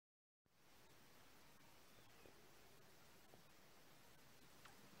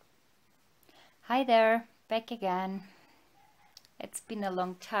Hi there, back again. It's been a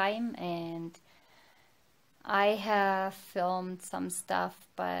long time and I have filmed some stuff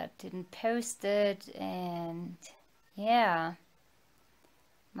but didn't post it, and yeah,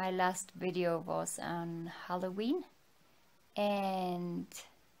 my last video was on Halloween, and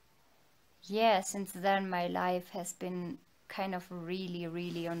yeah, since then my life has been kind of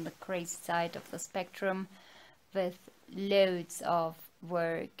really on the crazy side of the spectrum with loads of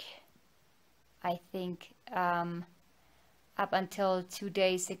work. I think up until 2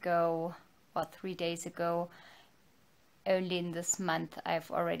 days ago or 3 days ago, only in this month, I've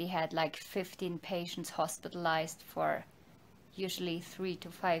already had like 15 patients hospitalized for usually 3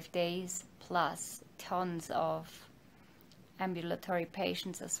 to 5 days, plus tons of ambulatory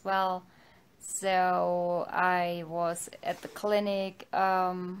patients as well. So I was at the clinic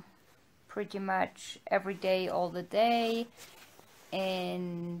pretty much every day, all the day,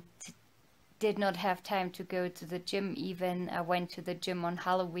 and did not have time to go to the gym even. I went to the gym on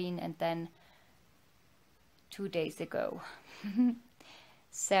Halloween and then 2 days ago.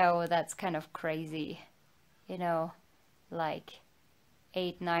 So that's kind of crazy, you know, like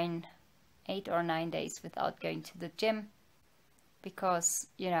 8 or 9 days without going to the gym because,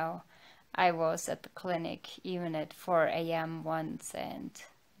 I was at the clinic even at 4 a.m. once and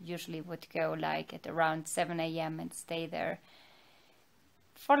usually would go like at around 7 a.m. and stay there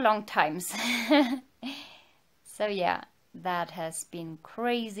for long times. So yeah, that has been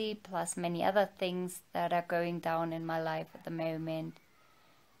crazy, plus many other things that are going down in my life at the moment.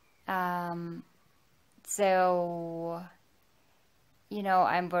 So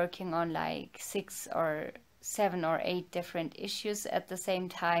I'm working on like 6 or 7 or 8 different issues at the same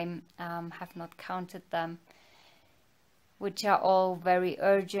time. Have not counted them, which are all very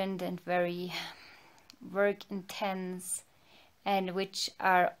urgent and very work intense, and which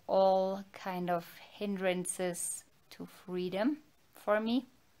are all kind of hindrances to freedom for me.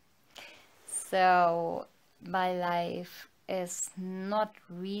 So my life is not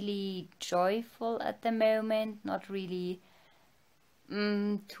really joyful at the moment, not really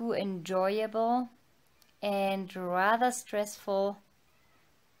too enjoyable, and rather stressful.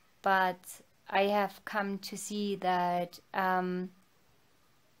 But I have come to see that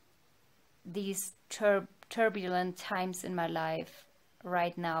these turbulent times in my life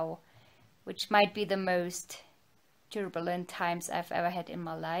right now, which might be the most turbulent times I've ever had in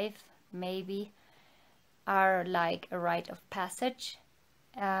my life, maybe, are like a rite of passage,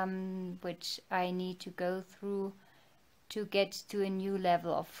 which I need to go through to get to a new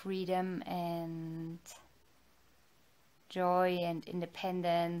level of freedom and joy and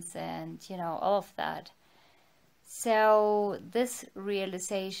independence and, all of that. So this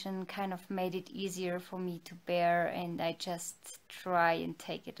realization kind of made it easier for me to bear, and I just try and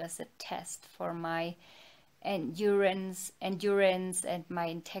take it as a test for my endurance and my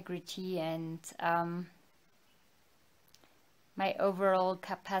integrity and my overall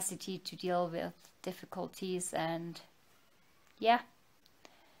capacity to deal with difficulties. And yeah,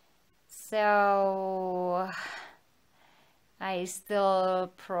 so I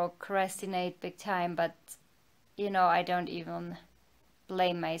still procrastinate big time, but I don't even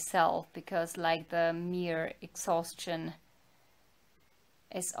blame myself, because like the mere exhaustion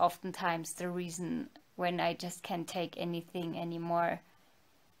is oftentimes the reason when I just can't take anything anymore,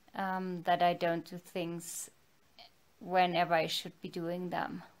 that I don't do things whenever I should be doing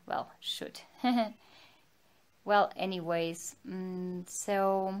them. Well, should. Well, anyways,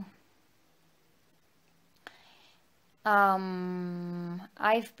 so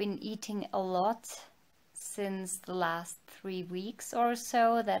I've been eating a lot since the last 3 weeks or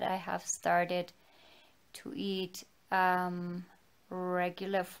so that I have started to eat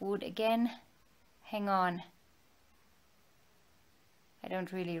regular food again. Hang on. I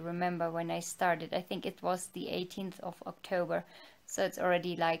don't really remember when I started. I think it was the 18th of October. So it's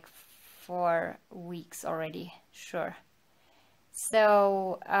already like 4 weeks already. Sure.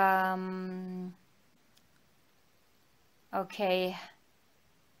 So, okay.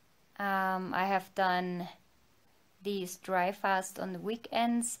 I have done these dry fast on the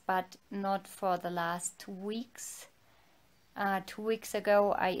weekends, but not for the last 2 weeks. 2 weeks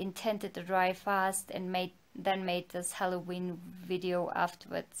ago I intended a dry fast and made this Halloween video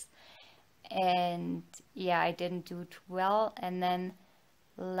afterwards, and yeah, I didn't do too well. And then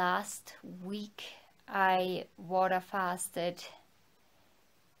last week I water fasted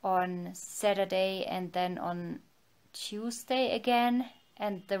on Saturday and then on Tuesday again,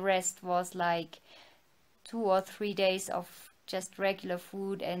 and the rest was like 2 or 3 days of just regular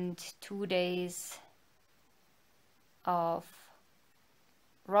food and 2 days of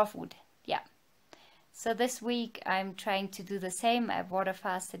raw food. Yeah. So this week I'm trying to do the same. I water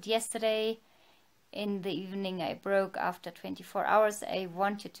fasted yesterday. In the evening I broke after 24 hours. I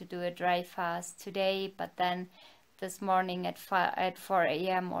wanted to do a dry fast today, but then this morning at 4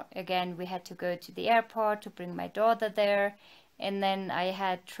 a.m. again we had to go to the airport to bring my daughter there. And then I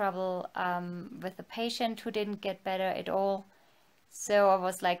had trouble with a patient who didn't get better at all. So I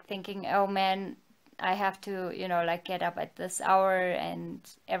was like thinking, oh man, I have to, you know, like get up at this hour and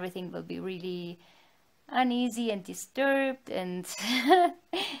everything will be really uneasy and disturbed. And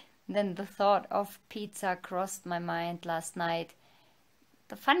then the thought of pizza crossed my mind last night.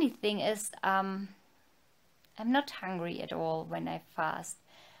 The funny thing is, I'm not hungry at all when I fast.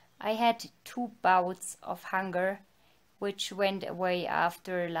 I had 2 bouts of hunger, which went away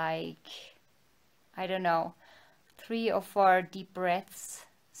after like, I don't know, 3 or 4 deep breaths.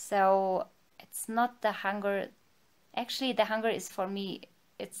 So it's not the hunger. Actually, the hunger is for me,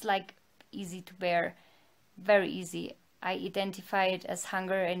 it's like easy to bear, very easy. I identify it as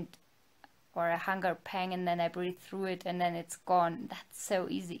hunger or a hunger pang, and then I breathe through it and then it's gone. That's so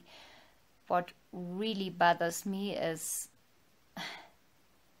easy. What really bothers me is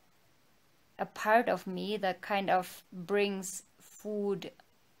a part of me that kind of brings food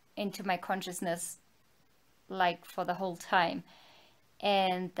into my consciousness like for the whole time.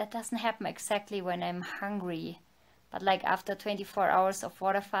 And that doesn't happen exactly when I'm hungry. But like after 24 hours of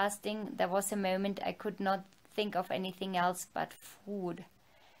water fasting, there was a moment I could not think of anything else but food.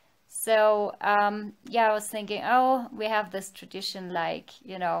 So yeah, I was thinking, oh, we have this tradition, like,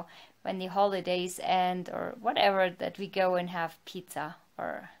 you know, when the holidays end or whatever, that we go and have pizza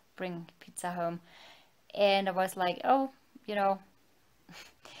or bring pizza home. And I was like, oh, you know,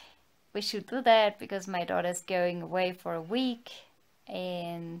 we should do that because my daughter's going away for a week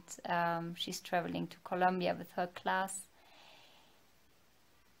and she's traveling to Colombia with her class.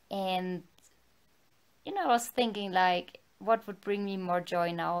 And, you know, I was thinking like, what would bring me more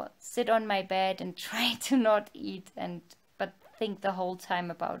joy now? Sit on my bed and try to not eat but think the whole time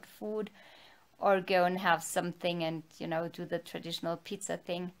about food, or go and have something and, you know, do the traditional pizza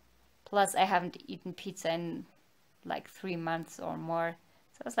thing. Plus I haven't eaten pizza in like 3 months or more.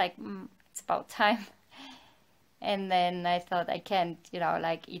 So I was like, it's about time. And then I thought I can't, you know,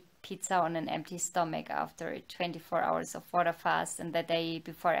 like eat pizza on an empty stomach after 24 hours of water fast. And the day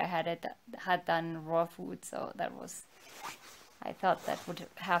before I had done raw food. So I thought that would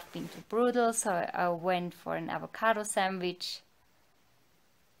have been too brutal. So I went for an avocado sandwich.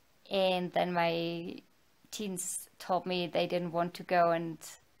 And then my teens told me they didn't want to go and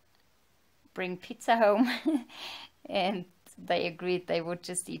bring pizza home. And they agreed they would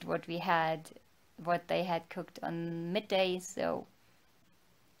just eat what they had cooked on midday. So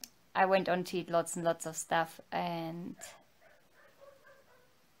I went on to eat lots and lots of stuff and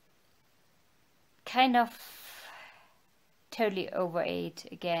kind of totally overate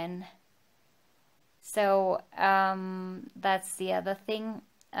again. So that's the other thing.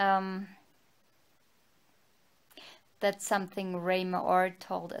 That's something Ray Maor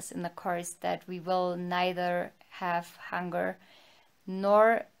told us in the course, that we will neither have hunger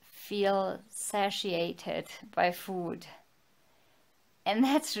nor feel satiated by food. And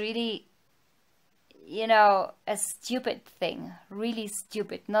that's really, you know, a stupid thing, really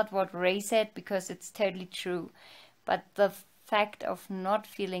stupid. Not what Ray said, because it's totally true, but the fact of not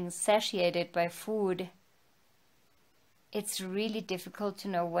feeling satiated by food, it's really difficult to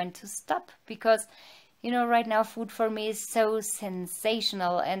know when to stop. Because, you know, right now food for me is so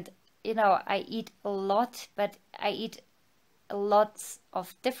sensational, and, you know, I eat a lot, but I eat lots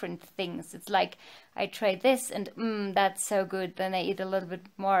of different things. It's like I try this and that's so good, then I eat a little bit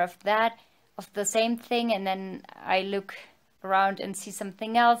more of that, of the same thing, and then I look around and see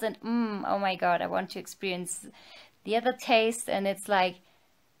something else and oh my god, I want to experience the other taste. And it's like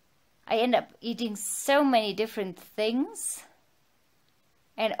I end up eating so many different things,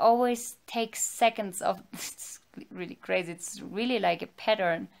 and always takes seconds of it's really crazy. It's really like a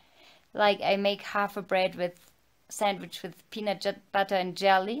pattern. Like I make half a sandwich with peanut butter and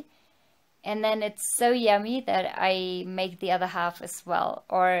jelly, and then it's so yummy that I make the other half as well.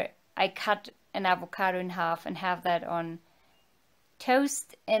 Or I cut an avocado in half and have that on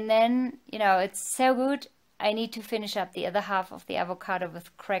toast, and then, you know, it's so good, I need to finish up the other half of the avocado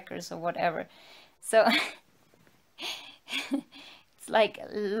with crackers or whatever. So it's like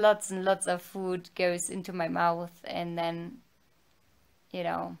lots and lots of food goes into my mouth, and then, you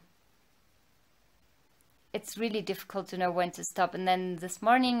know, it's really difficult to know when to stop. And then this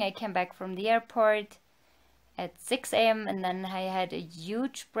morning I came back from the airport at 6 a.m. and then I had a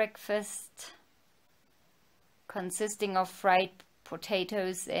huge breakfast consisting of fried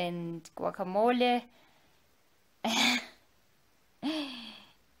potatoes and guacamole.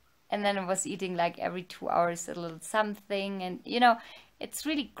 and then I was eating like every 2 hours a little something, and you know, it's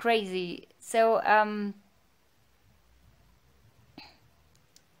really crazy. So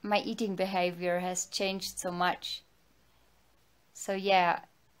my eating behavior has changed so much. So yeah,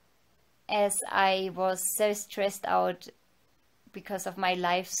 as I was so stressed out because of my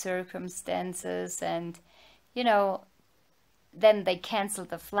life circumstances, and you know, then they canceled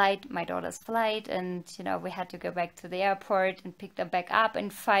the flight, my daughter's flight, and you know, we had to go back to the airport and pick them back up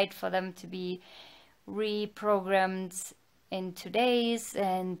and fight for them to be reprogrammed in 2 days.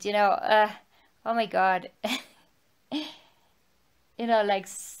 And you know, oh my god, you know, like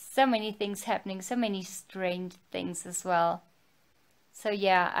so many things happening, so many strange things as well. So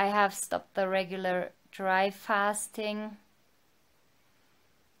yeah, I have stopped the regular dry fasting.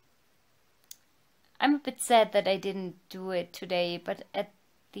 I'm a bit sad that I didn't do it today, but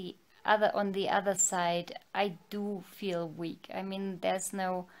on the other side, I do feel weak. I mean, there's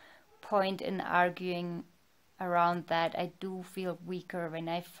no point in arguing around that. I do feel weaker when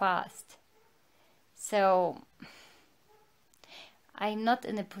I fast. So I'm not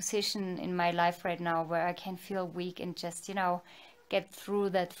in a position in my life right now where I can feel weak and just, you know, get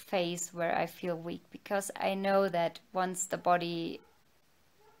through that phase where I feel weak, because I know that once the body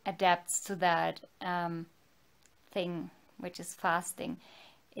adapts to that thing, which is fasting,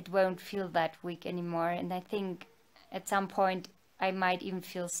 it won't feel that weak anymore. And I think at some point I might even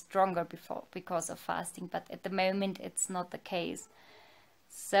feel stronger because of fasting, but at the moment it's not the case.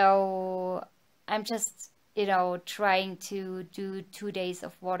 So I'm just, you know, trying to do 2 days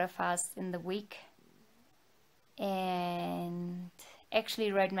of water fast in the week. And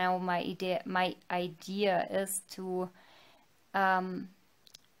actually right now my idea is to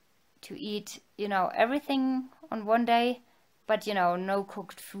eat, you know, everything on one day, but you know, no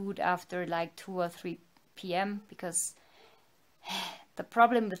cooked food after like 2 or 3 p.m. because the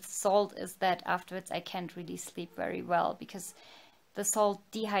problem with salt is that afterwards I can't really sleep very well, because the salt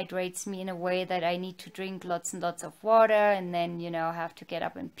dehydrates me in a way that I need to drink lots and lots of water, and then, you know, have to get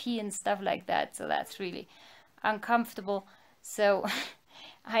up and pee and stuff like that. So that's really uncomfortable. So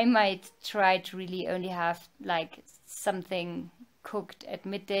I might try to really only have like something cooked at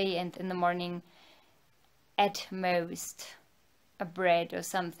midday, and in the morning at most a bread or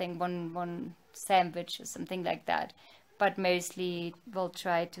something, one sandwich or something like that. But mostly we'll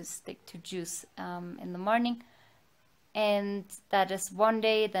try to stick to juice in the morning. And that is one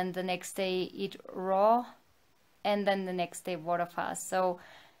day. Then the next day eat raw, and then the next day water fast. So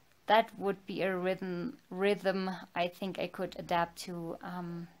that would be a rhythm I think I could adapt to.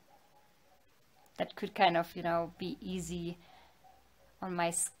 That could kind of, you know, be easy on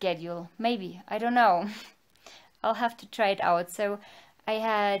my schedule. Maybe, I don't know. I'll have to try it out. So I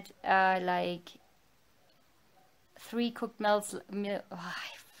had like 3 cooked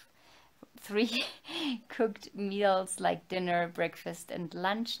three cooked meals, like dinner, breakfast and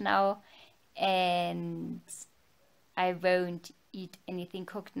lunch now, and I won't eat anything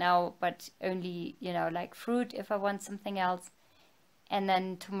cooked now, but only, you know, like fruit if I want something else. And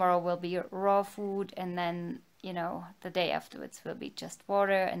then tomorrow will be raw food, and then, you know, the day afterwards will be just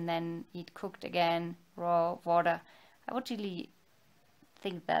water, and then eat cooked again, raw, water. I would really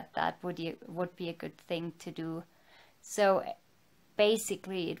think that that would be a good thing to do. So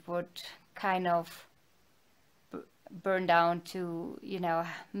basically it would kind of burn down to, you know,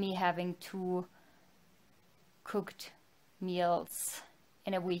 me having 2 cooked meals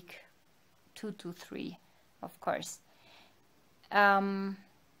in a week, 2 to 3, of course. And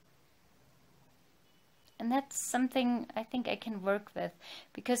that's something I think I can work with,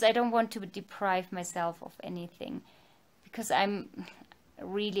 because I don't want to deprive myself of anything, because I'm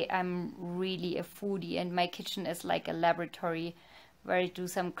really a foodie, and my kitchen is like a laboratory where I do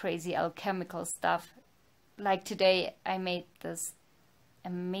some crazy alchemical stuff. Like today I made this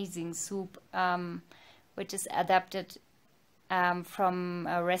amazing soup, which is adapted from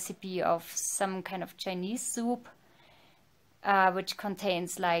a recipe of some kind of Chinese soup, which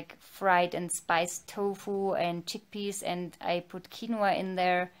contains like fried and spiced tofu and chickpeas, and I put quinoa in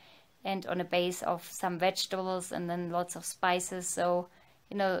there, and on a base of some vegetables, and then lots of spices. So,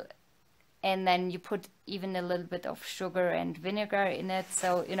 you know, and then you put even a little bit of sugar and vinegar in it.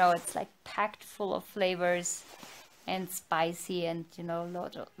 So, you know, it's like packed full of flavors and spicy, and, you know,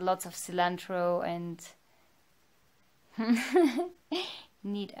 lots of cilantro, and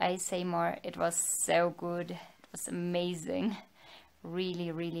need I say more? It was so good. It was amazing.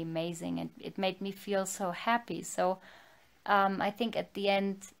 Really, really amazing. And it made me feel so happy. So I think at the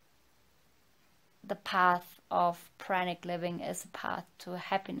end, the path of pranic living is a path to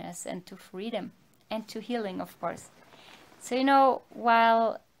happiness and to freedom and to healing, of course. So, you know,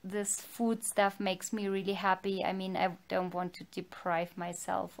 while this food stuff makes me really happy. I mean, I don't want to deprive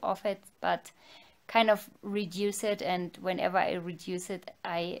myself of it, but kind of reduce it. And whenever I reduce it,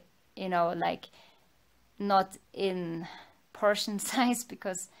 I, you know, like not in portion size,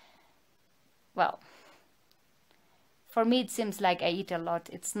 because, well, for me it seems like I eat a lot.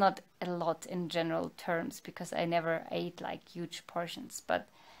 It's not a lot in general terms, because I never ate like huge portions, but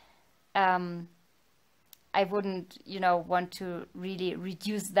I wouldn't, you know, want to really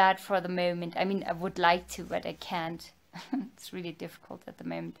reduce that for the moment. I mean, I would like to, but I can't. It's really difficult at the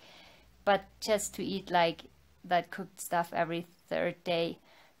moment. But just to eat like that cooked stuff every third day,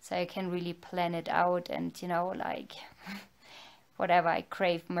 so I can really plan it out, and, you know, like whatever I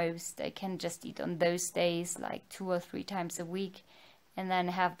crave most, I can just eat on those days, like 2 or 3 times a week, and then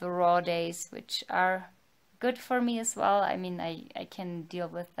have the raw days, which are good for me as well. I mean, I can deal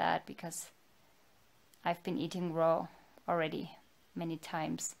with that because I've been eating raw already many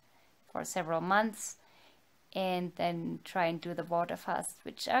times for several months, and then try and do the water fast,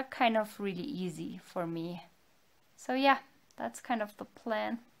 which are kind of really easy for me. So yeah, that's kind of the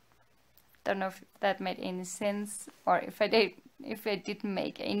plan. Don't know if that made any sense, or if I didn't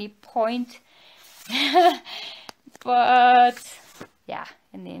make any point. But yeah,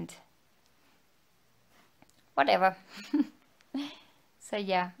 in the end, whatever. So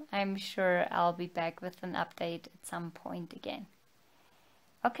yeah, I'm sure I'll be back with an update at some point again.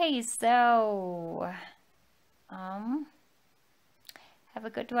 Okay, so have a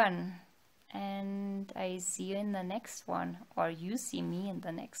good one, and I see you in the next one, or you see me in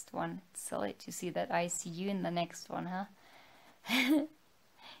the next one. It's silly to see that I see you in the next one, huh?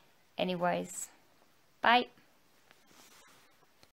 Anyways, bye.